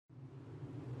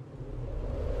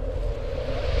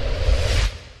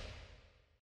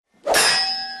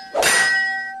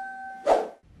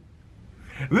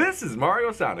This is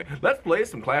MARIOSONIC. Let's play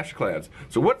some Clash of Clans.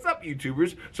 So what's up,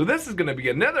 YouTubers? So this is going to be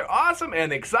another awesome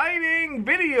and exciting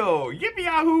video. Yippee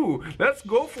yahoo! Let's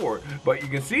go for it. But you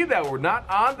can see that we're not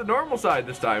on the normal side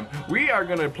this time. We are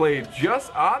going to play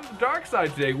just on the dark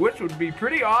side today, which would be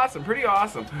pretty awesome,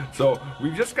 So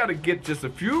we just got to get just a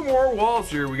few more walls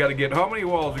here. We got to get, how many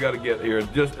walls we got to get here?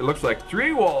 Just, it looks like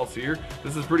 3 walls here.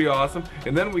 This is pretty awesome.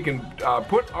 And then we can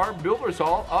put our builder's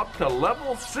hall up to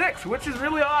level 6, which is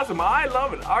really awesome. I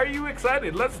love it. Are you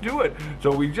excited? Let's do it.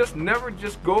 So we just never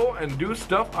just go and do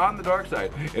stuff on the dark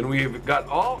side. And we've got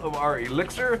all of our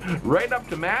elixir right up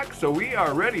to max, so we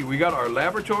are ready. We got our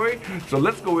laboratory, so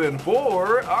let's go in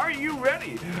for, are you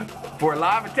ready for a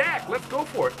live attack? Let's go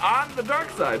for it on the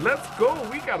dark side. Let's go.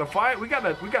 We gotta fight. We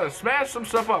gotta smash some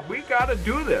stuff up. We gotta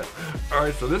do this. All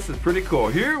right, so this is pretty cool.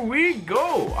 Here we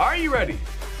go. Are you ready?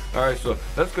 Alright, so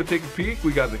let's go take a peek.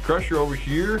 We got the crusher over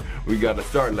here. We got a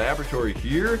star laboratory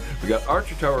here. We got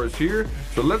archer towers here.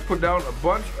 So let's put down a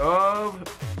bunch of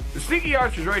sneaky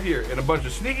archers right here and a bunch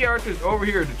of sneaky archers over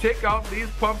here to take out these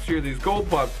pumps here, these gold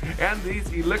pumps and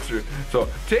these elixir. So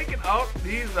taking out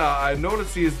these, I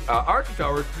noticed these archer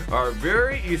towers are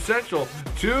very essential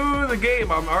to the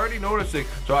game. I'm already noticing.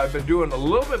 So I've been doing a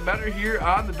little bit better here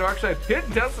on the dark side.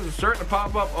 Hidden Teslas is starting to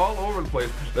pop up all over the place.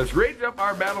 Let's raise up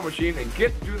our battle machine and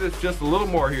get through this just a little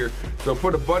more here. So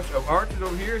put a bunch of archers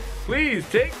over here. Please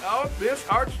take out this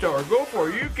archer tower. Go for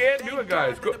it. You can do it,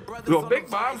 guys. Go. So big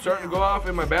bomb starting to go off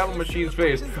in my battle machine's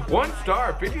face. 1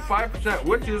 star, 55%,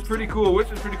 which is pretty cool.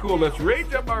 Let's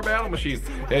raise up our battle machine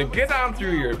and get on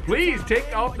through here. Please take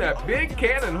out that big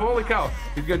cannon. Holy cow.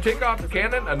 He's gonna take off the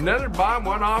cannon. Another bomb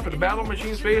went off in the battle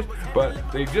machine's face,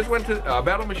 but they just went to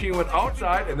battle machine went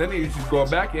outside and then he's going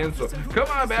back in. So come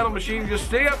on, battle machine, just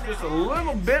stay up just a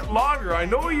little bit longer. I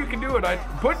know you can do it. I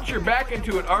put your back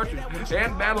into it, archers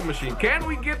and battle machine. Can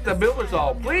we get the builders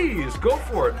hall? Please go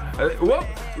for it. Whoop,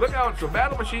 look out. So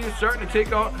battle machine is starting to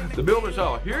take out the builders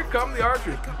hall. Here come the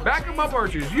archers. Back them up,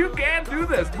 archers. You can do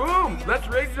this. Boom. Let's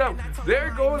raise it up.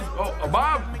 There goes, oh, a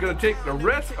bomb. Gonna take the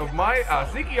rest of my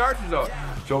sneaky archers out.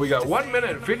 So we got 1 minute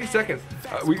and 50 seconds.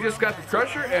 We just got the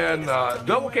crusher and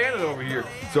double cannon over here.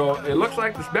 So it looks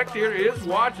like the spectator is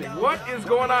watching. What is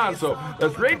going on? So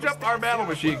let's raise up our battle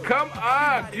machine. Come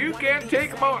on. You can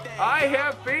take him out. I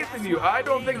have faith in you. I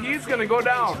don't think he's going to go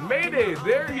down. Mayday.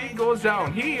 There he goes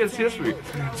down. He is history.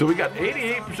 So we got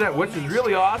 88%, which is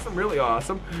really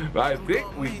awesome. But I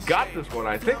think we got this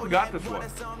one.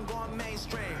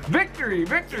 Victory,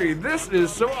 victory. This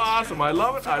is so awesome. I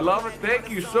love it. Thank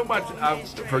you so much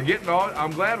for getting all.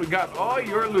 I'm glad we got all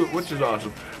your loot, which is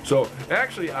awesome. So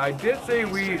actually, I did say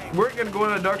we weren't going to go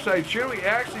on the dark side. Should we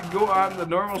actually go on the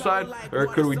normal side, or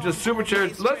could we just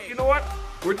supercharge? You know what?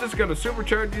 We're just going to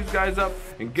supercharge these guys up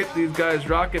and get these guys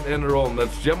rocking and rolling.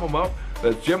 Let's gem them up.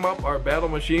 Let's gem up our battle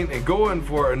machine and go in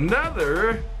for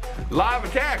another live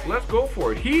attack. Let's go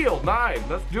for it. Heal 9.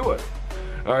 Let's do it.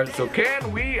 Alright, so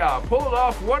can we pull it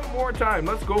off one more time?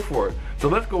 Let's go for it. So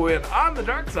let's go in on the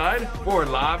dark side for a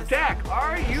live attack.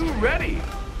 Are you ready?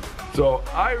 So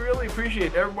I really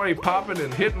appreciate everybody popping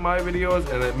and hitting my videos,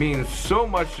 and it means so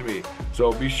much to me.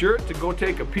 So be sure to go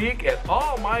take a peek at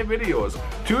all my videos.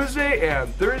 Tuesday and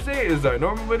Thursday is our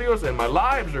normal videos, and my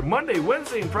lives are Monday,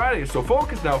 Wednesday, and Friday. So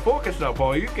focus now,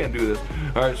 Paul. You can do this.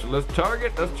 Alright, so let's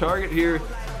target here,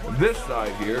 this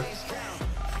side here.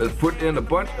 Let's put in a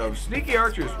bunch of sneaky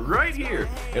archers right here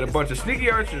and a bunch of sneaky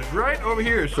archers right over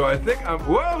here. So I think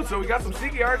whoa, so we got some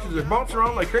sneaky archers. They're bouncing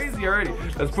around like crazy already.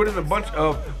 Let's put in a bunch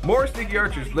of more sneaky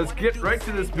archers. Let's get right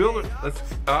to this builder.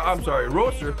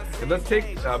 Roaster. And let's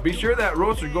take, be sure that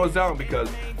roaster goes down,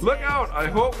 because look out. I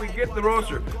hope we get the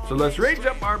roaster. So let's raise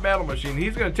up our battle machine.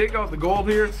 He's going to take out the gold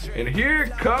here. And here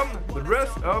come the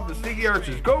rest of the sneaky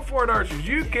archers. Go for it, archers.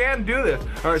 You can do this.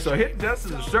 All right, so hidden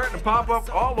Teslas are starting to pop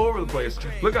up all over the place.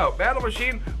 Look out, battle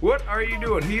machine, what are you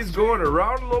doing? He's going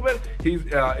around a little bit. He's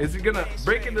is he gonna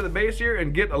break into the base here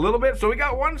and get a little bit? So we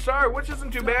got 1 star, which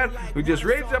isn't too bad. We just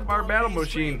raised up our battle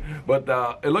machine, but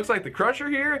it looks like the crusher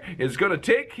here is gonna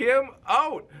take him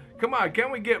out. Come on,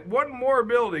 can we get one more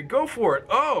ability? Go for it.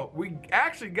 Oh, we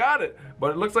actually got it, but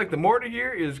it looks like the mortar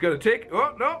here is gonna take,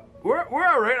 oh no, we're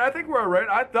all right. I think we're all right.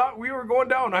 I thought we were going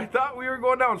down.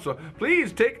 So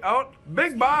please take out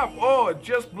big bomb. Oh, it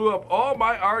just blew up all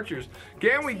my archers.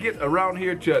 Can we get around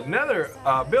here to another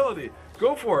ability?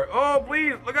 Go for it. Oh,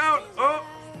 please, look out. Oh,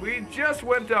 we just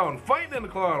went down fighting in the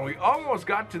clown. We almost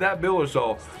got to that builder's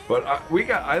hall, but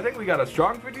I think we got a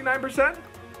strong 59%.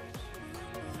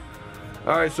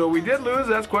 Alright, so we did lose.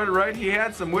 That's quite alright. He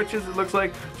had some witches, it looks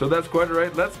like, so that's quite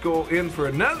alright. Let's go in for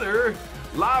another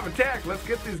live attack. Let's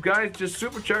get these guys just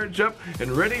supercharged up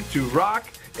and ready to rock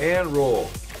and roll.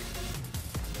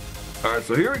 All right,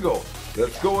 so here we go.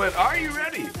 Let's go in. Are you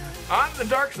ready? On the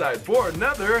dark side for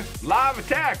another live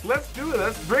attack. Let's do it.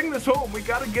 Let's bring this home. We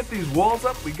gotta get these walls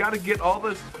up. We gotta get all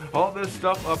this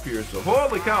stuff up here. So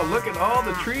holy cow, look at all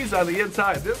the trees on the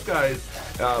inside. This guy's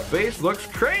base looks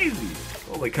crazy.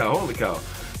 Holy cow, holy cow.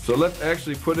 So let's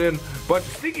actually put in a bunch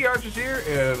of sneaky archers here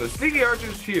and the sneaky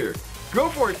archers here. Go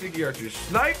for it, sneaky archers.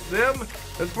 Snipe them.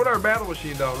 Let's put our battle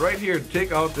machine down right here to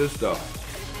take out this stuff.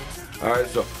 All right,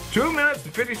 so 2 minutes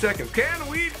and 50 seconds. Can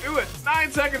we do it?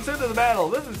 9 seconds into the battle.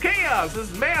 This is chaos. This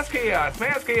is mass chaos.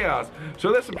 Mass chaos.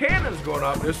 So there's some cannons going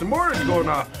off. There's some mortars going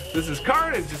off. This is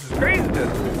carnage. This is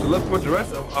craziness. So let's put the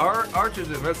rest of our archers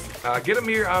in. Let's get them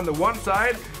here on the one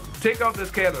side. Take out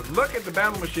this cannon. Look at the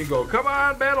battle machine go. Come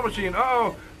on, battle machine.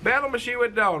 Uh-oh. Battle machine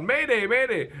went down. Mayday,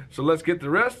 mayday. So let's get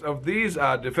the rest of these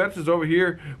defenses over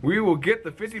here. We will get the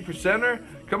 50%er.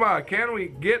 Come on, can we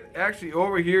get actually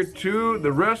over here to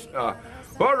the rest?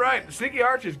 All right, sneaky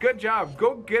archers, good job.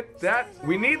 Go get that.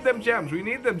 We need them gems. We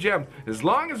need them gems. As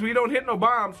long as we don't hit no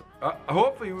bombs,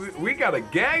 hopefully we got a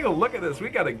gaggle. Look at this. We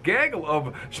got a gaggle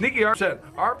of sneaky archers.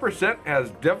 Our percent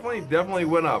has definitely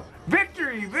went up.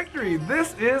 Victory, victory.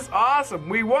 This is awesome.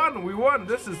 We won. We won.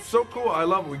 This is so cool. I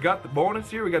love it. We got the bonus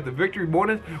here. We got the victory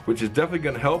bonus, which is definitely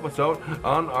going to help us out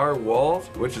on our walls,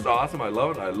 which is awesome. I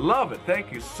love it. I love it.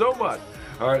 Thank you so much.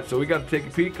 All right, so we got to take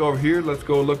a peek over here. Let's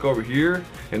go look over here,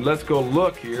 and let's go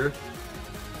look here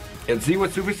and see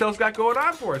what Supercell's got going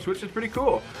on for us, which is pretty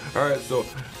cool. All right, so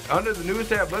under the news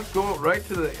tab, let's go right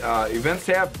to the events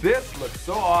tab. This looks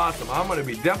so awesome. I'm going to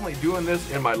be definitely doing this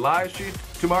in my live stream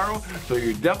tomorrow, so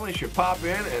you definitely should pop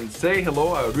in and say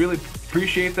hello. I would really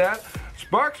appreciate that.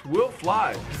 Sparks will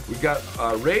fly. We got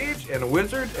a Rage and a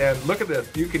Wizard, and look at this.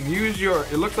 You can use your,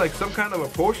 it looks like some kind of a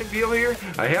potion deal here.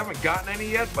 I haven't gotten any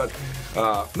yet, but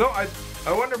no, I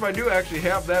wonder if I do actually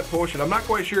have that potion. I'm not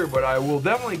quite sure, but I will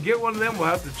definitely get one of them. We'll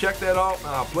have to check that out,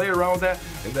 play around with that.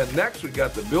 And then next we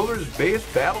got the Builders Base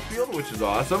Battlefield, which is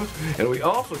awesome. And we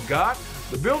also got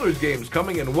the Builders games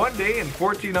coming in 1 day and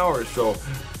 14 hours. So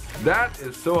that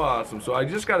is so awesome. So I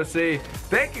just got to say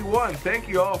thank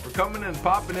you all for coming and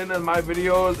popping in on my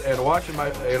videos and watching my,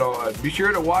 be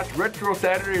sure to watch Retro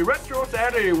Saturday. Retro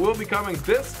Saturday will be coming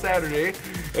this Saturday.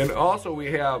 And also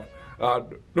we have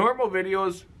normal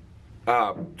videos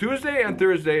Tuesday and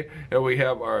Thursday, and we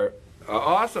have our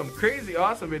awesome, crazy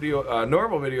awesome video,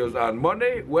 normal videos on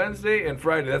Monday, Wednesday, and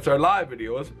Friday. That's our live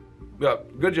videos.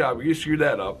 Good job, you screwed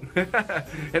that up.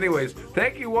 Anyways,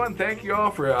 thank you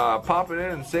all for popping in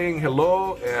and saying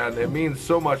hello, and it means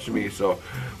so much to me. So,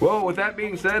 well, with that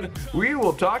being said, we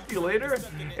will talk to you later,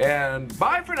 and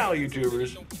bye for now,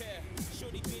 YouTubers.